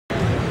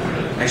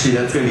Actually,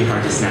 that's going to be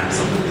hard to snap,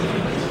 so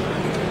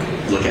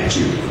look at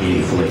you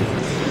meaningfully.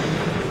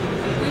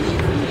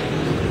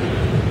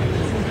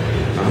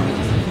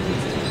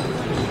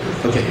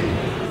 Ok.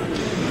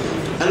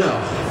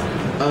 Alors,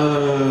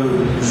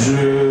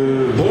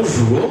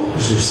 bonjour,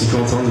 je suis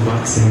content de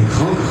voir que c'est un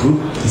grand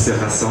groupe qui se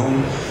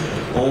rassemble.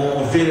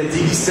 On fait la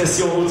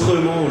dégustation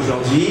autrement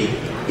aujourd'hui.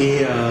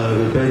 Et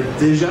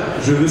déjà,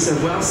 je veux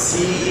savoir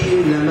si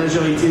la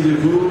majorité de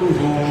vous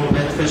vont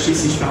être fâchés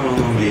si je parle en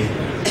anglais.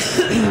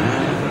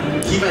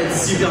 Qui va être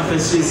super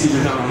fâché si je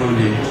parle en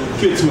anglais?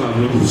 Que toi,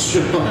 Blanche.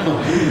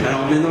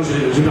 Alors maintenant,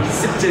 je parle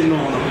certainement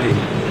en anglais.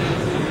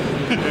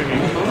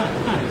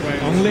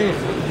 Anglais.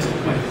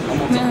 Ouais, on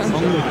m'entend.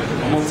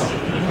 On m'entend.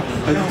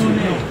 Pas du tout.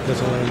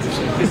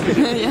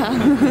 Yeah.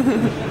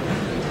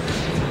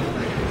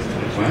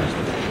 Ouais.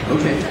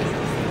 Okay.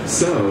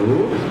 So,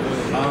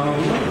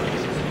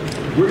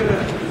 where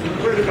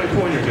did my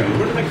pointer go?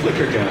 Where did my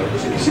clicker go?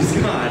 She's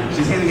gone.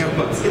 She's handing out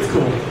books. It's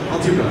cool. I'll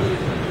do both.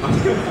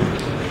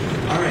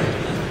 All right.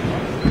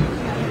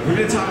 We're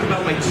going to talk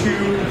about my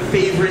two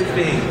favorite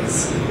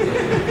things.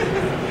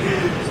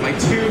 My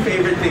two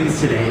favorite things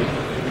today.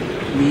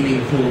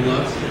 Meaningful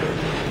look.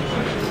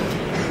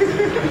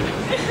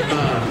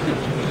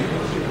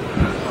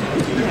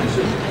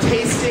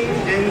 Tasting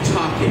and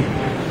talking.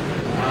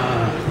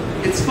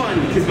 It's fun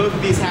because both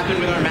of these happen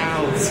with our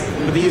mouths,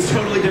 but they use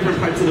totally different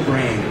parts of the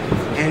brain.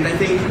 And I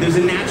think there's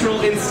a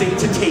natural instinct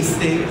to taste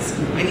things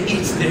and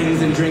eat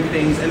things and drink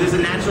things, and there's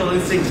a natural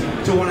instinct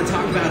to want to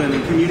talk about them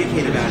and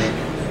communicate about it.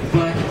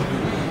 But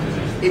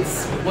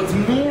what's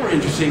more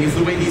interesting is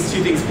the way these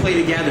two things play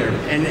together.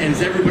 And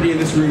as everybody in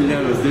this room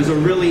knows, there's a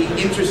really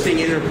interesting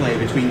interplay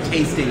between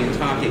tasting and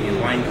talking in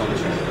wine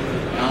culture.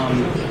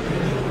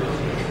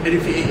 And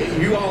if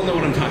you all know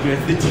what I'm talking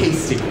about, it's the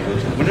tasting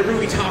mode. Whenever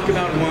we talk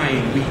about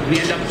wine, we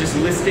end up just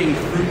listing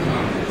fruit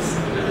comments.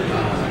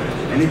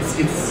 And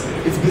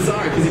it's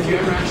bizarre, because if you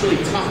ever actually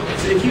talk,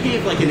 so if you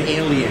gave like an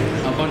alien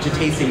a bunch of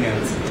tasting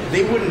notes,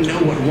 they wouldn't know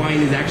what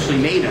wine is actually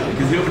made of,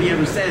 because nobody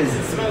ever says,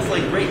 it smells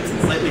like grapes and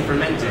slightly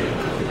fermented.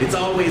 It's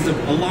always a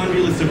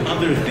laundry list of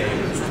other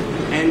things.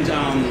 And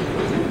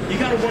you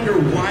gotta wonder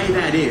why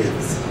that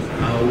is.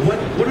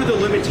 What are the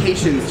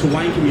limitations to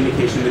wine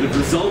communication that have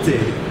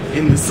resulted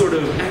in this sort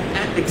of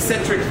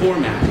eccentric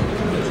format?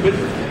 But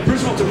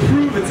first of all, to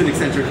prove it's an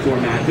eccentric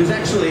format, there's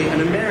actually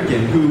an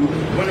American who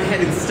went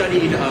ahead and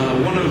studied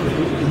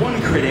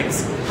one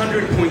critic's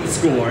 100-point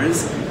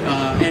scores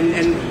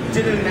and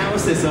did an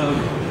analysis of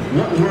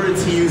what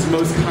words he used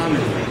most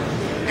commonly.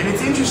 And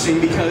it's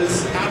interesting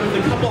because out of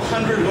the couple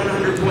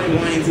 100-point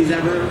wines he's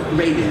ever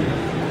rated,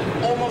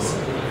 almost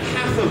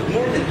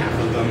more than half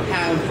of them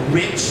have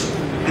rich,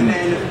 and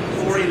then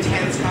more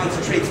intense,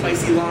 concentrate,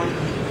 spicy, long.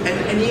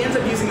 And he ends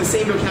up using the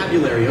same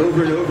vocabulary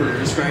over and over to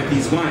describe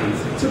these wines,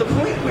 to the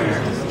point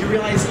where you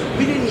realize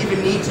we didn't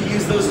even need to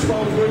use those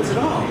 12 words at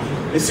all.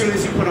 As soon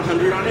as you put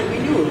 100 on it, we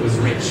knew it was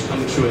rich,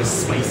 unctuous,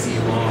 spicy,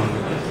 long.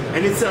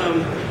 And it's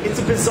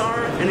a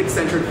bizarre and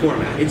eccentric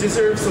format. It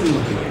deserves some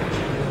looking at.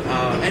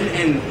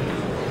 And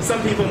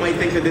some people might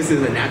think that this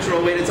is a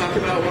natural way to talk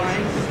about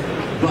wine,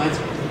 but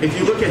if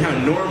you look at how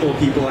normal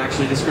people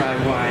actually describe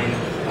wine,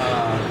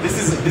 this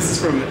is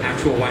from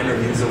actual wine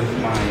reviews of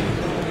mine.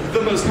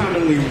 The most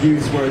commonly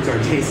used words are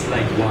 "taste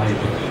like wine,"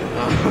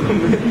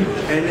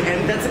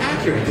 and that's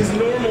accurate because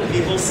normal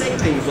people say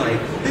things like,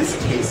 "This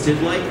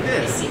tasted like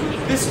this.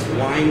 This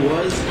wine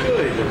was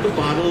good. The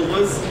bottle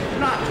was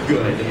not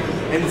good."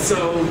 And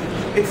so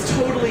it's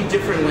totally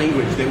different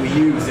language that we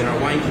use in our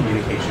wine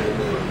communication.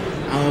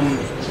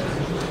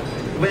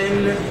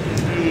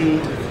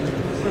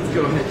 Let's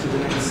go ahead to the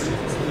next.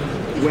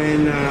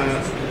 When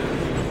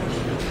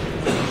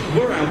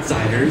we're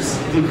outsiders,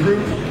 the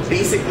group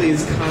basically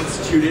is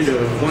constituted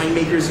of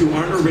winemakers who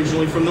aren't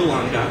originally from the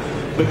Languedoc,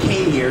 but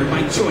came here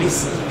by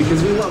choice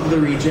because we love the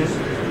region,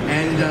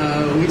 and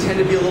we tend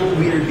to be a little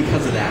weird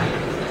because of that.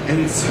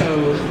 And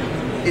so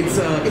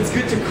it's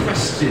good to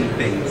question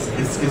things.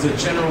 Is a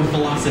general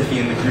philosophy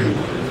in the group,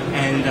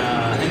 and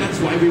that's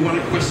why we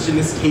want to question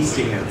this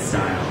tasting note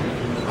style.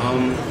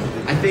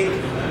 I think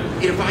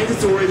it finds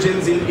its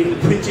origins in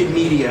printed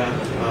media.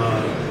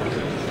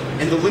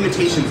 And the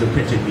limitations of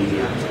printed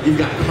media. You've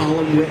got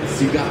column widths,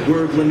 you've got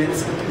word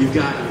limits, you've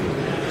got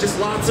just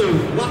lots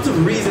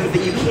of reasons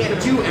that you can't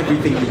do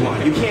everything you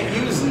want. You can't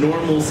use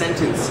normal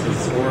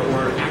sentences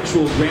or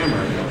actual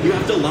grammar. You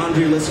have to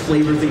laundry list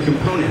flavors and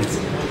components.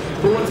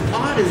 But what's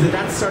odd is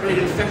that started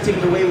infecting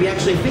the way we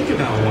actually think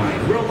about wine.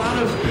 Where a lot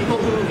of people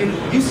who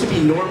used to be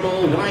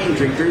normal wine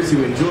drinkers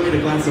who enjoyed a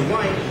glass of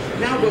wine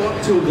now go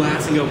up to a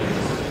glass and go,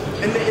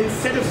 and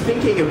instead of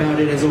thinking about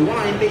it as a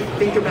wine, they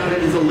think about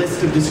it as a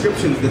list of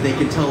descriptions that they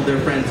can tell their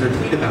friends or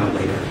tweet about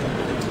later.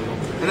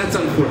 And that's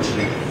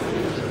unfortunate.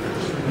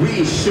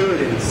 We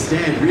should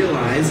instead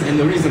realize, and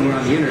the reason we're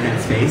on the internet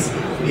space,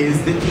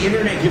 is that the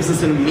internet gives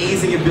us an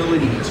amazing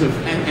ability to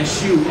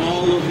eschew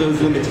all of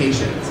those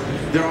limitations.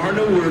 There are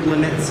no word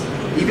limits,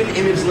 even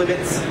image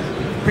limits.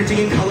 Printing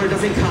in color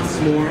doesn't cost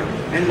more.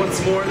 And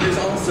what's more, there's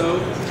also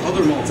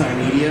other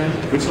multimedia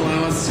which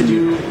allow us to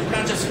do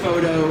not just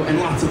photo and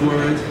lots of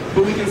words,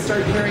 but we can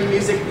start pairing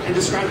music and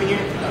describing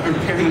it, or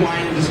pairing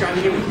wine and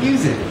describing it with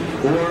music,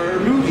 or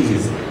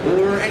movies,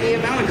 or any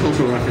amount of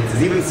cultural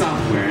references, even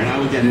software. And I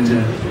will get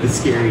into the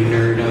scary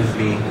nerd of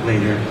me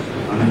later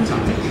on that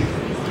topic.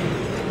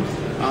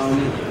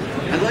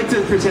 I'd like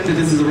to pretend that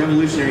this is a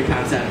revolutionary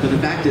concept, but the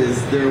fact is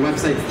there are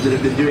websites that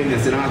have been doing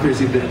this and authors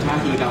who've been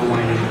talking about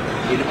wine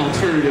in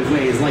alternative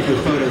ways, like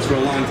with photos, for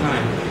a long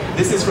time.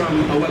 This is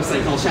from a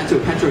website called Chateau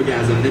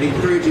Petrogasm that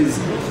encourages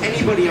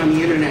anybody on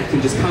the internet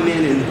can just come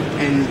in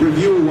and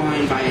review a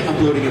wine by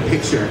uploading a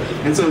picture.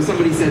 And so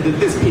somebody said that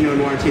this Pinot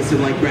Noir tasted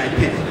like Brad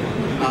Pitt.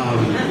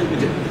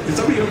 Did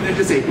somebody over there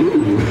just say,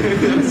 ooh?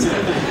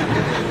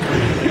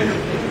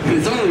 And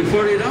it's only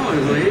 $40,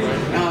 lady.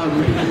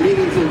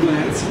 Meaningful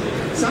glance.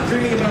 Stop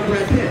dreaming about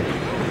Brad Pitt.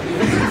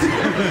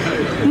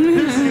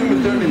 There's Uma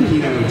Thurman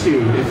Pinot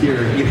too, if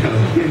you're,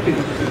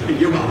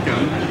 you're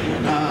welcome.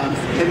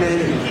 And then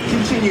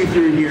continue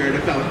through here and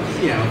about,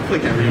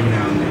 click every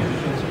now and then.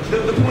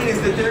 The point is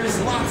that there's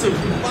lots of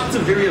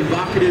very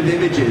evocative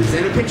images,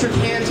 and a picture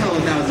can tell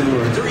 1,000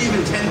 words, or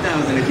even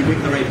 10,000 if you pick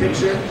the right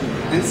picture.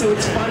 And so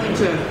it's fun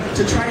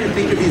to try to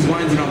think of these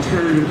wines in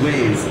alternative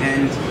ways,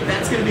 and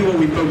that's going to be what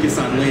we focus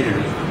on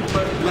later.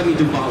 But let me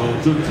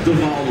devolve a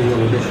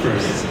little bit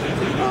first.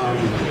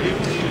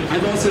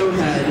 I've also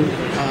had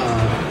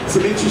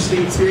some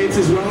interesting experience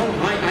as well.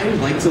 I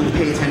like to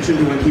pay attention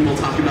to when people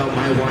talk about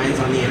my wines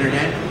on the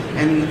internet,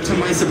 and to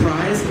my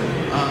surprise,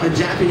 a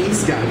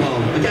Japanese guy,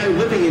 a guy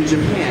living in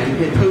Japan,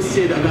 had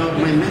posted about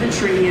my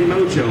Mediterranean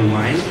Mojo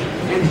wine,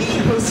 and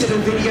he posted a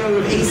video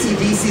of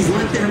AC/DC's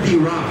Let There Be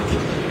Rock,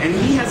 and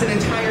he has an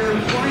entire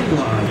wine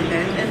blog,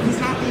 and he's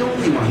not the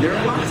only one. There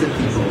are lots of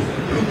people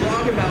who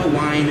blog about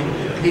wine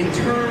in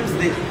terms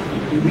that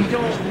we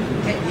don't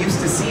get used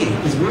to seeing,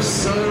 because we're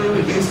so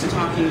used to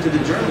talking to the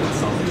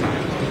journalists all the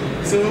time.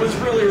 So it was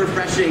really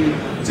refreshing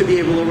to be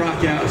able to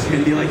rock out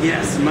and be like,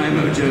 yes, my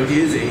mojo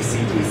is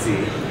AC/DC.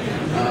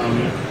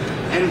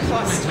 And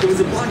plus, it was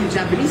a blog in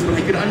Japanese, but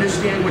I could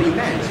understand what he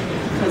meant,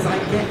 because I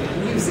get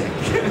music.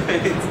 I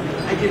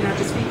did not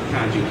just speak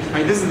kanji. All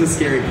right, this is the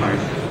scary part.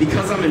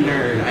 Because I'm a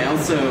nerd, I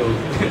also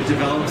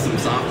developed some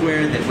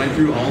software that went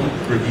through all the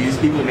reviews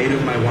people made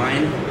of my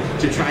wine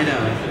to try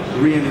to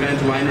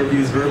reinvent wine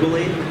reviews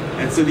verbally.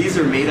 And so these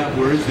are made-up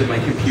words that my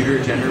computer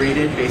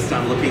generated based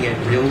on looking at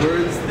real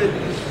words that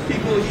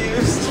people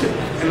used.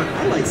 And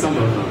I like some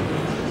of them.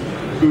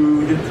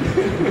 Food,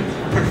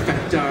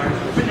 perfectar.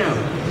 But no,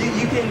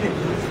 you can...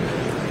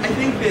 I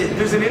think that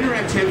there's an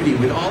interactivity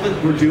with all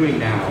that we're doing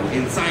now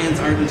in science,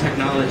 art, and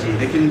technology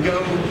that can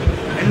go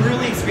and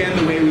really expand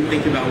the way we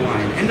think about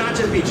wine. And not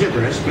just be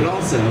gibberish, but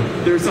also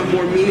there are some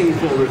more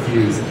meaningful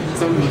reviews,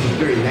 some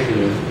very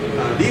negative.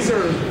 These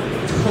are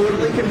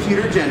totally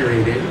computer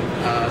generated,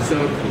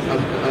 so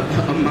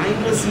a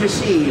mindless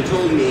machine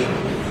told me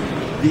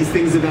these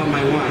things about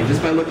my wine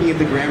just by looking at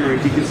the grammar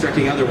and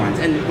deconstructing other wines.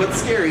 And what's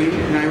scary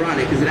and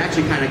ironic is it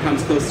actually kind of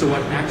comes close to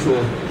what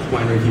actual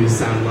wine reviews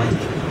sound like.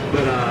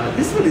 But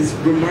this one is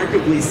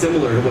remarkably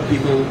similar to what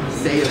people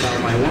say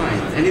about my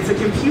wines. And it's a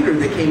computer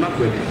that came up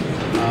with it.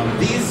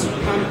 This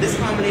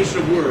combination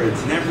of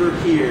words never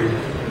appeared,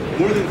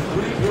 more than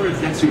 3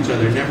 words next to each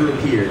other never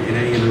appeared in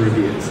any of the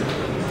reviews.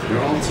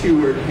 They're all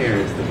 2-word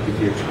pairs that the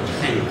computer chose.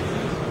 Anyway,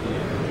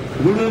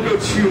 we won't go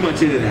too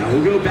much into that.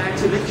 We'll go back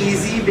to the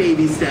easy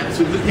baby steps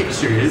with the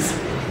pictures,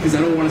 because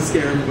I don't want to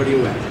scare everybody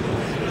away.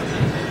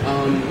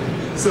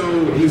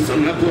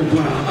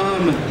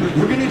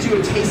 We're going to do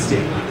a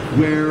tasting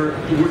where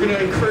we're going to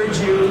encourage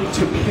you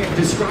to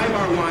describe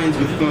our wines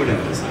with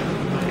photos.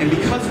 And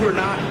because we're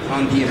not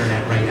on the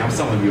internet right now,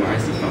 some of you are, I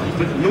suppose,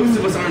 but most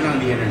of us aren't on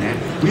the internet,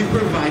 we've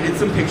provided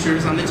some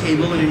pictures on the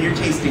table and in your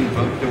tasting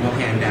book that we'll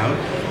hand out.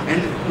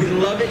 And we'd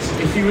love it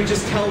if you would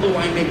just tell the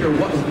winemaker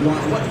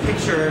what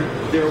picture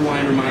their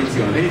wine reminds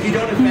you of. And if you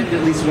don't offend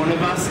at least one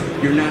of us,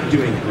 you're not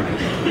doing it right.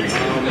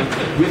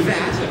 With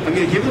that, I'm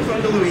going to give the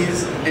phone to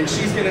Louise, and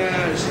she's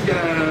gonna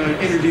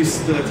introduce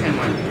the 10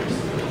 winemakers.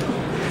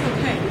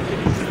 Okay.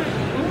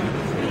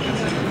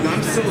 No,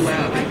 I'm so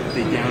loud.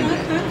 They downed it.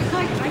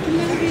 I can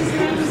never be as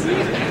loud as you. It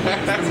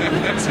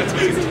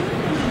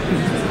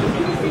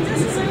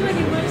doesn't sound like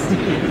it works to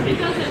me.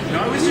 No,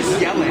 I was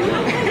just yelling.